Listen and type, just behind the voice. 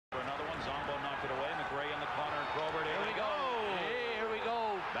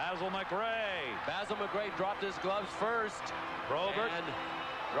McRae. Basil McRae dropped his gloves first. Probert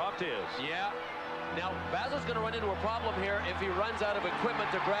dropped his. Yeah. Now, Basil's going to run into a problem here if he runs out of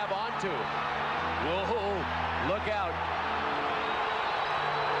equipment to grab onto. Whoa, look out.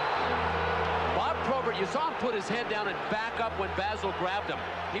 Bob Probert, you saw him put his head down and back up when Basil grabbed him.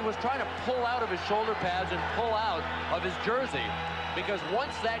 He was trying to pull out of his shoulder pads and pull out of his jersey, because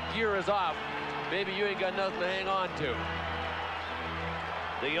once that gear is off, maybe you ain't got nothing to hang on to.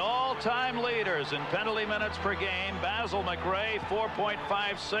 The all-time leaders in penalty minutes per game, Basil McRae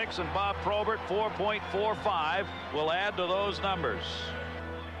 4.56 and Bob Probert 4.45, will add to those numbers.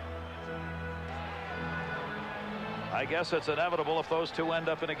 I guess it's inevitable if those two end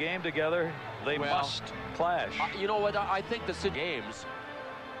up in a game together, they must clash. You know what, I think the games,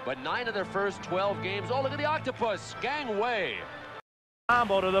 but 9 of their first 12 games. Oh, look at the octopus, gangway.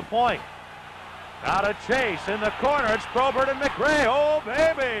 Combo to the point. Out of chase in the corner. It's Probert and McRae. Oh,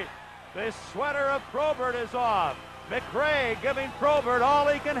 baby. The sweater of Probert is off. McRae giving Probert all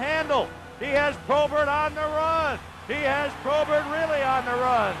he can handle. He has Probert on the run. He has Probert really on the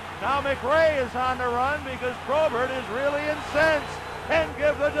run. Now McRae is on the run because Probert is really incensed. And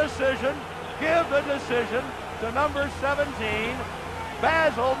give the decision to number 17,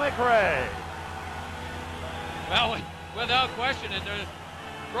 Basil McRae. Well, without question, and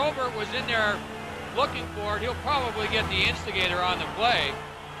Probert was in there looking for it. He'll probably get the instigator on the play.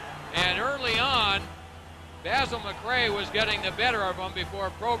 And early on, Basil McRae was getting the better of him before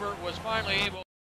Probert was finally able